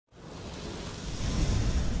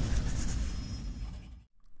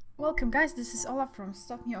Welcome guys, this is Ola from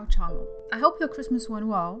Stop Me Our channel. I hope your Christmas went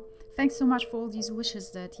well. Thanks so much for all these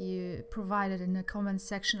wishes that you provided in the comment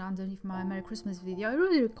section underneath my Merry Christmas video. I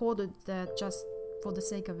really recorded that just for the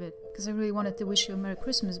sake of it, because I really wanted to wish you a Merry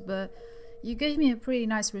Christmas, but you gave me a pretty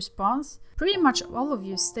nice response. Pretty much all of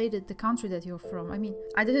you stated the country that you're from. I mean,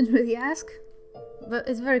 I didn't really ask, but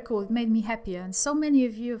it's very cool. It made me happier, and so many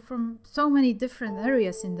of you from so many different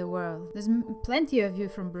areas in the world. There's plenty of you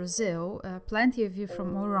from Brazil, plenty of you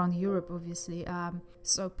from all around Europe, obviously.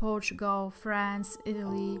 So Portugal, France,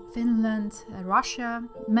 Italy, Finland, Russia.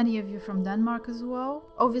 Many of you from Denmark as well.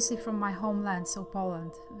 Obviously from my homeland, so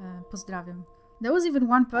Poland. Pozdrawiam. There was even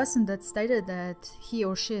one person that stated that he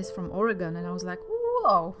or she is from Oregon, and I was like,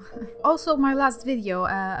 whoa! Also, my last video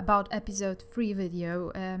about episode 3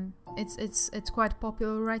 video, it's quite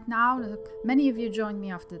popular right now. Many of you joined me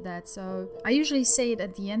after that, so I usually say it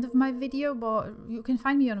at the end of my video, but you can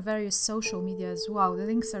find me on various social media as well. The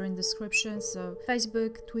links are in the description, so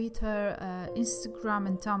Facebook, Twitter, Instagram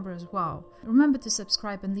and Tumblr as well. Remember to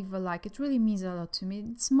subscribe and leave a like, it really means a lot to me.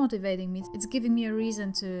 It's motivating me, it's giving me a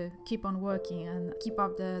reason to keep on working and keep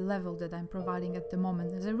up the level that I'm providing at the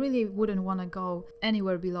moment, as I really wouldn't want to go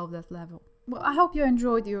anywhere below that level. Well, I hope you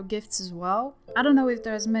enjoyed your gifts as well. I don't know if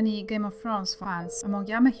there's many Game of Thrones fans among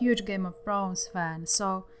you. I'm a huge Game of Thrones fan,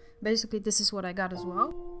 so basically this is what I got as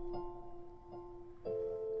well.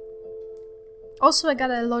 Also, I got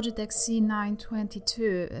a Logitech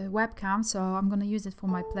C922 webcam, so I'm gonna use it for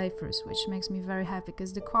my playthroughs, which makes me very happy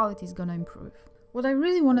because the quality is gonna improve. What I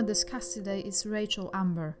really want to discuss today is Rachel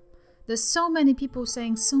Amber. There's so many people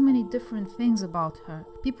saying so many different things about her.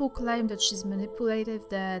 People claim that she's manipulative,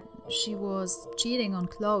 that she was cheating on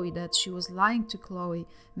Chloe, that she was lying to Chloe,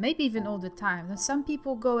 maybe even all the time. And some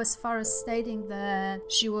people go as far as stating that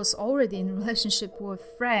she was already in a relationship with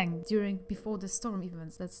Frank before the Storm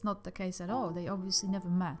events. That's not the case at all. They obviously never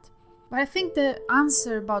met. But I think the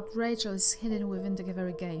answer about Rachel is hidden within the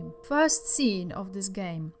very game. First scene of this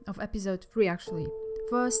game, of episode 3 actually.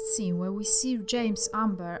 First scene where we see James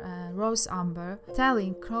Amber and Rose Amber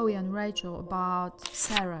telling Chloe and Rachel about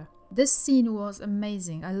Sarah. This scene was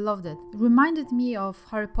amazing, I loved it. It reminded me of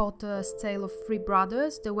Harry Potter's Tale of Three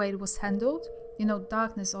Brothers, the way it was handled. You know,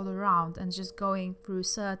 darkness all around and just going through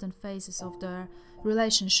certain phases of their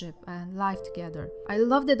relationship and life together. I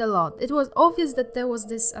loved it a lot. It was obvious that there was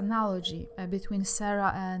this analogy between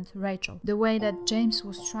Sarah and Rachel. The way that James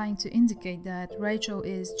was trying to indicate that Rachel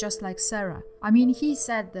is just like Sarah. I mean, he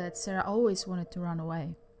said that Sarah always wanted to run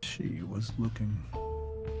away. She was looking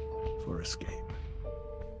for escape.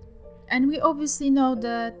 And we obviously know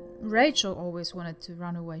that Rachel always wanted to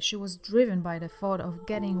run away. She was driven by the thought of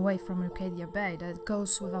getting away from Arcadia Bay. That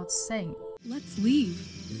goes without saying. Let's leave.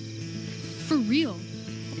 For real.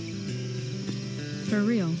 For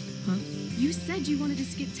real, huh? You said you wanted to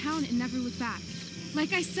skip town and never look back.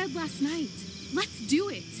 Like I said last night. Let's do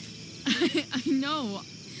it. I know.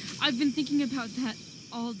 I've been thinking about that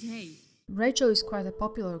all day. Rachel is quite a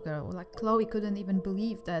popular girl. Like, Chloe couldn't even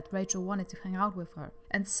believe that Rachel wanted to hang out with her.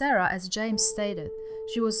 And Sarah, as James stated,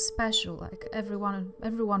 she was special. Like, everyone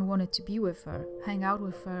wanted to be with her, hang out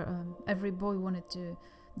with her. Every boy wanted to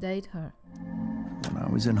date her. When I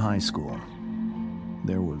was in high school,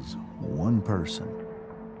 there was one person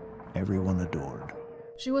everyone adored.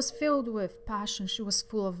 She was filled with passion. She was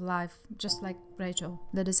full of life, just like Rachel.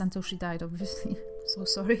 That is until she died, obviously. So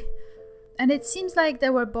sorry. And it seems like they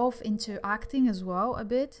were both into acting as well, a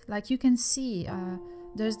bit. Like, you can see,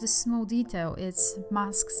 there's this small detail. It's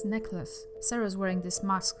Mask's necklace. Sarah's wearing this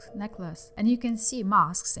mask's necklace. And you can see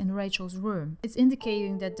masks in Rachel's room. It's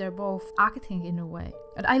indicating that they're both acting in a way.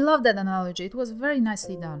 And I love that analogy. It was very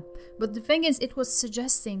nicely done. But the thing is, it was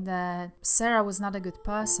suggesting that Sarah was not a good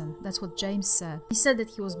person. That's what James said. He said that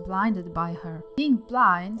he was blinded by her. Being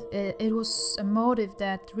blind, it was a motive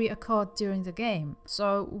that reoccurred during the game.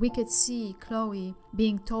 So we could see Chloe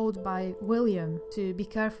being told by William to be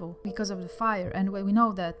careful because of the fire. And we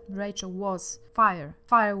know that Rachel was fire.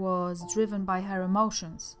 Fire was driven by her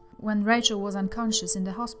emotions. When Rachel was unconscious in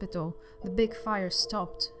the hospital, the big fire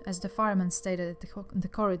stopped, as the fireman stated in the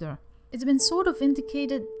corridor. It's been sort of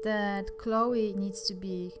indicated that Chloe needs to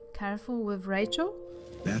be careful with Rachel.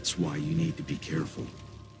 That's why you need to be careful.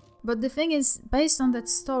 But the thing is, based on that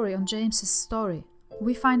story, on James's story,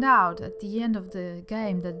 we find out at the end of the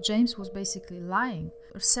game that James was basically lying.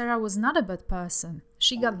 Sarah was not a bad person.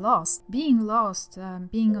 She got lost. Being lost,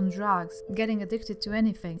 being on drugs, getting addicted to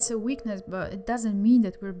anything, it's a weakness, but it doesn't mean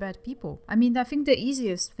that we're bad people. I mean, I think the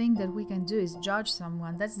easiest thing that we can do is judge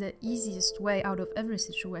someone. That's the easiest way out of every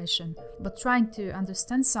situation. But trying to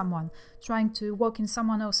understand someone, trying to walk in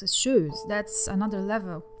someone else's shoes, that's another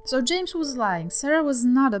level. So James was lying. Sarah was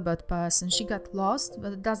not a bad person. She got lost,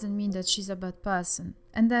 but it doesn't mean that she's a bad person.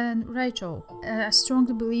 And then Rachel. I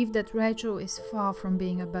strongly believe that Rachel is far from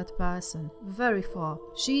being a bad person. Very far.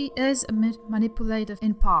 She is manipulative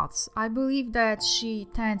in parts. I believe that she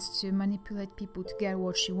tends to manipulate people to get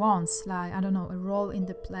what she wants, like, I don't know, a role in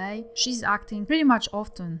the play. She's acting pretty much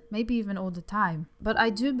often, maybe even all the time. But I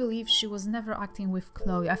do believe she was never acting with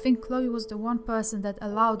Chloe. I think Chloe was the one person that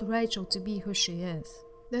allowed Rachel to be who she is.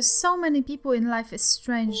 There's so many people in Life is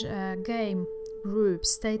Strange game group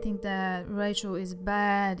stating that Rachel is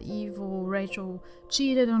bad, evil, Rachel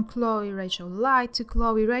cheated on Chloe, Rachel lied to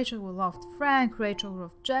Chloe, Rachel loved Frank, Rachel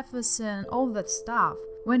loved Jefferson, all that stuff.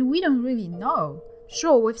 When we don't really know.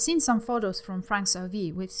 Sure, we've seen some photos from Frank's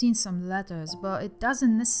RV, we've seen some letters, but it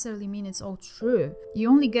doesn't necessarily mean it's all true. You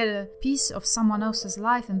only get a piece of someone else's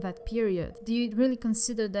life in that period. Do you really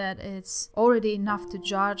consider that it's already enough to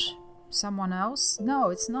judge someone else? No,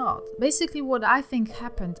 it's not. Basically what I think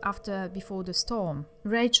happened before the storm.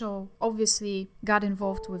 Rachel obviously got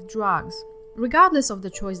involved with drugs. Regardless of the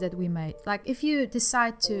choice that we made, like if you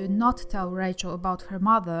decide to not tell Rachel about her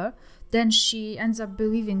mother, then she ends up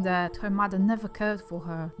believing that her mother never cared for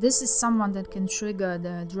her. This is someone that can trigger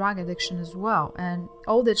the drug addiction as well, and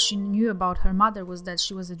all that she knew about her mother was that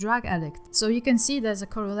she was a drug addict. So you can see there's a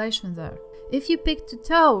correlation there. If you pick to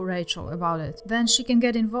tell Rachel about it, then she can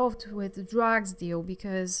get involved with the drugs deal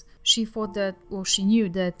because she thought that, well, she knew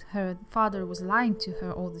that her father was lying to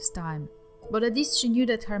her all this time. But at least she knew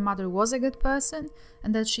that her mother was a good person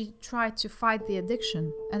and that she tried to fight the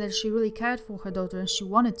addiction and that she really cared for her daughter and she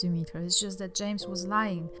wanted to meet her. It's just that James was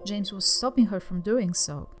lying. James was stopping her from doing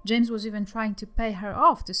so. James was even trying to pay her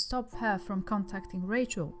off to stop her from contacting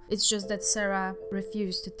Rachel. It's just that Sarah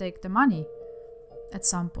refused to take the money at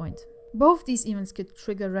some point. Both these events could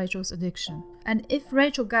trigger Rachel's addiction. And if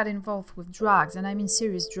Rachel got involved with drugs, and I mean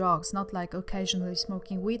serious drugs, not like occasionally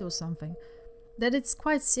smoking weed or something, then it's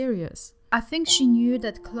quite serious. I think she knew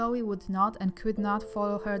that Chloe would not and could not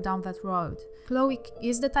follow her down that road. Chloe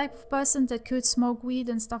is the type of person that could smoke weed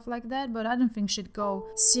and stuff like that, but I don't think she'd go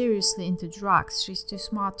seriously into drugs. She's too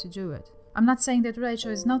smart to do it. I'm not saying that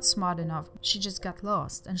Rachel is not smart enough. She just got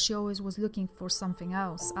lost and she always was looking for something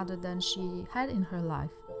else other than she had in her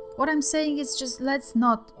life. What I'm saying is just let's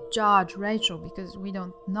not judge Rachel because we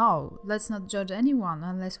don't know. Let's not judge anyone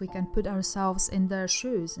unless we can put ourselves in their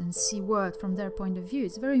shoes and see word from their point of view.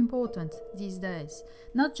 It's very important these days,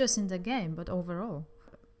 not just in the game, but overall.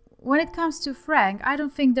 When it comes to Frank, I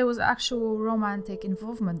don't think there was actual romantic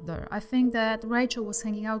involvement there. I think that Rachel was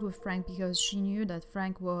hanging out with Frank because she knew that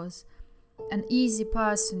Frank was an easy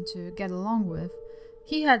person to get along with.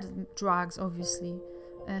 He had drugs, obviously.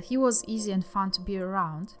 He was easy and fun to be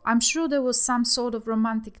around. I'm sure there was some sort of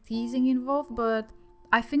romantic teasing involved, but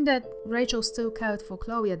I think that Rachel still cared for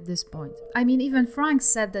Chloe at this point. I mean, even Frank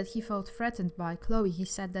said that he felt threatened by Chloe. He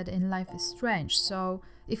said that in Life is Strange. So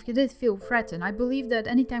if he did feel threatened, I believe that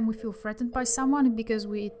anytime we feel threatened by someone, because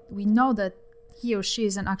we know that he or she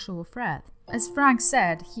is an actual threat. As Frank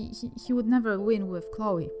said, he would never win with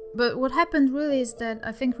Chloe. But what happened really is that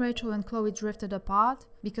I think Rachel and Chloe drifted apart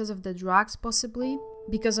because of the drugs, possibly.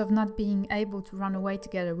 Because of not being able to run away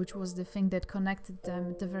together, which was the thing that connected them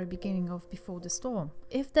at the very beginning of Before the Storm.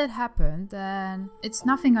 If that happened, then it's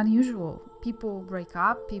nothing unusual. People break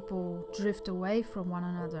up, people drift away from one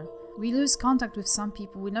another. We lose contact with some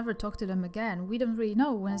people, we never talk to them again. We don't really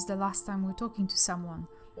know when is the last time we're talking to someone.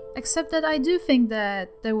 Except that I do think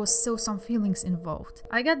that there was still some feelings involved.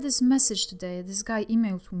 I got this message today, this guy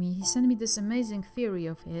emailed me, he sent me this amazing theory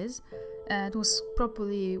of his. It was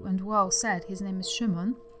properly and well said. His name is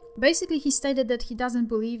Szymon. Basically, he stated that he doesn't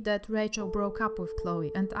believe that Rachel broke up with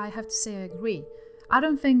Chloe, and I have to say I agree. I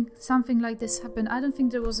don't think something like this happened. I don't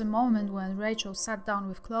think there was a moment when Rachel sat down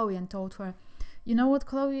with Chloe and told her, you know what,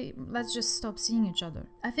 Chloe, let's just stop seeing each other.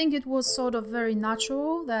 I think it was sort of very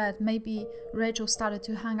natural that maybe Rachel started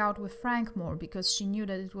to hang out with Frank more because she knew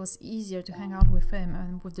that it was easier to hang out with him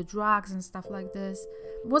and with the drugs and stuff like this.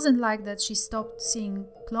 It wasn't like that she stopped seeing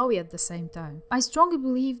Chloe at the same time. I strongly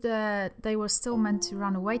believe that they were still meant to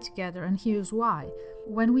run away together, and here's why.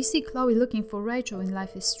 When we see Chloe looking for Rachel in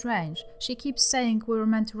Life is Strange, she keeps saying we were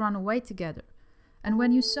meant to run away together. And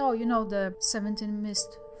when you saw, you know, the 17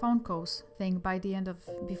 missed phone calls thing by the end of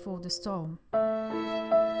Before the Storm.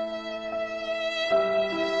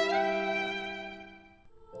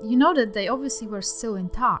 you know that they obviously were still in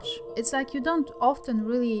touch. It's like you don't often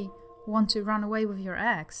really want to run away with your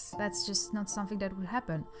ex. That's just not something that would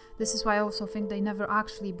happen. This is why I also think they never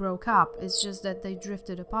actually broke up. It's just that they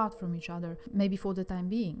drifted apart from each other, maybe for the time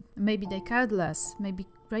being. Maybe they cared less, maybe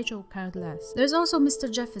Rachel cared less. There's also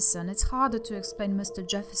Mr. Jefferson. It's harder to explain Mr.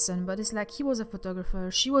 Jefferson, but it's like he was a photographer,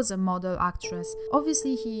 she was a model actress.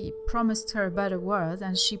 Obviously he promised her a better world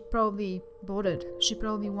and she probably bought it. She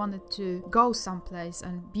probably wanted to go someplace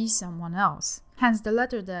and be someone else. Hence the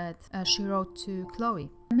letter that she wrote to Chloe.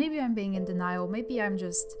 Maybe I'm being in denial, maybe I'm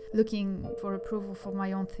just looking for approval for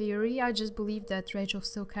my own theory. I just believe that Rachel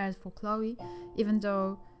still cared for Chloe, even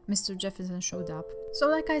though Mr. Jefferson showed up. So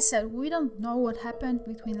like I said, we don't know what happened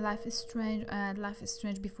between Life is Strange and Life is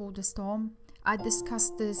Strange Before the Storm. I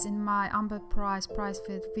discussed this in my Amber Price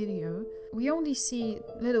Fit video. We only see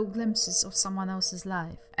little glimpses of someone else's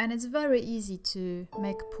life, and it's very easy to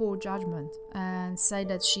make poor judgment and say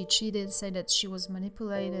that she cheated, say that she was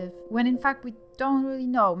manipulative, when in fact we don't really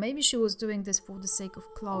know. Maybe she was doing this for the sake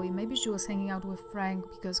of Chloe, maybe she was hanging out with Frank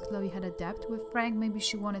because Chloe had a debt with Frank, maybe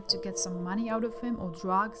she wanted to get some money out of him or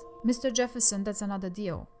drugs. Mr. Jefferson, that's another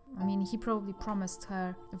deal. I mean, he probably promised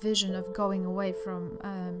her a vision of going away from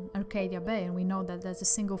Arcadia Bay, and we know that that's the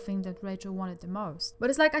single thing that Rachel wanted the most. But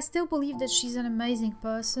it's like, I still believe that she's an amazing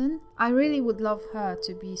person. I really would love her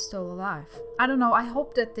to be still alive. I don't know, I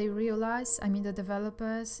hope that they realize, I mean the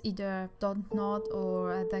developers, either Dontnod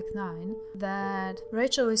or Deck 9, that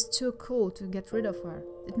Rachel is too cool to get rid of her.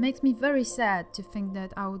 It makes me very sad to think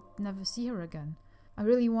that I would never see her again. I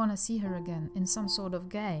really want to see her again in some sort of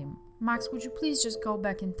game. Max, would you please just go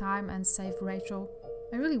back in time and save Rachel?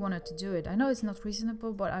 I really wanted to do it. I know it's not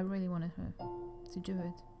reasonable, but I really wanted her to do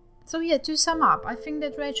it. So yeah, to sum up, I think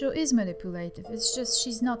that Rachel is manipulative. It's just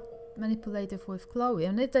she's not manipulative with Chloe.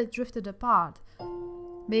 And if they drifted apart,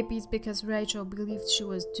 maybe it's because Rachel believed she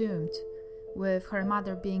was doomed, with her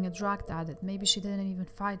mother being a drug addict. Maybe she didn't even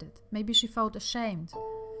fight it. Maybe she felt ashamed.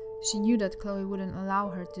 She knew that Chloe wouldn't allow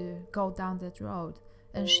her to go down that road,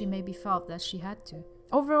 and she maybe felt that she had to.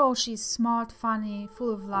 Overall, she's smart, funny,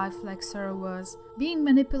 full of life like Sarah was. Being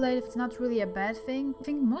manipulative is not really a bad thing. I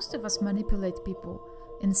think most of us manipulate people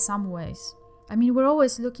in some ways. I mean, we're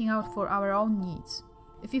always looking out for our own needs.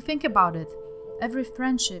 If you think about it, every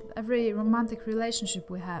friendship, every romantic relationship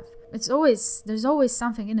we have, there's always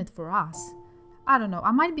something in it for us. I don't know,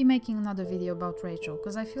 I might be making another video about Rachel,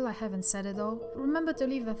 because I feel I haven't said it all. Remember to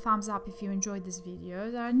leave a thumbs up if you enjoyed this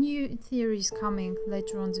video. There are new theories coming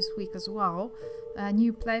later on this week as well.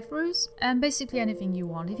 New playthroughs, and basically anything you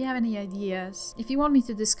want. If you have any ideas, if you want me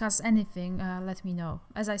to discuss anything, let me know.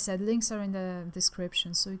 As I said, links are in the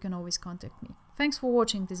description, so you can always contact me. Thanks for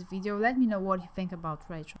watching this video. Let me know what you think about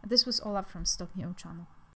Rachel. This was Olaf from Stop Me O channel.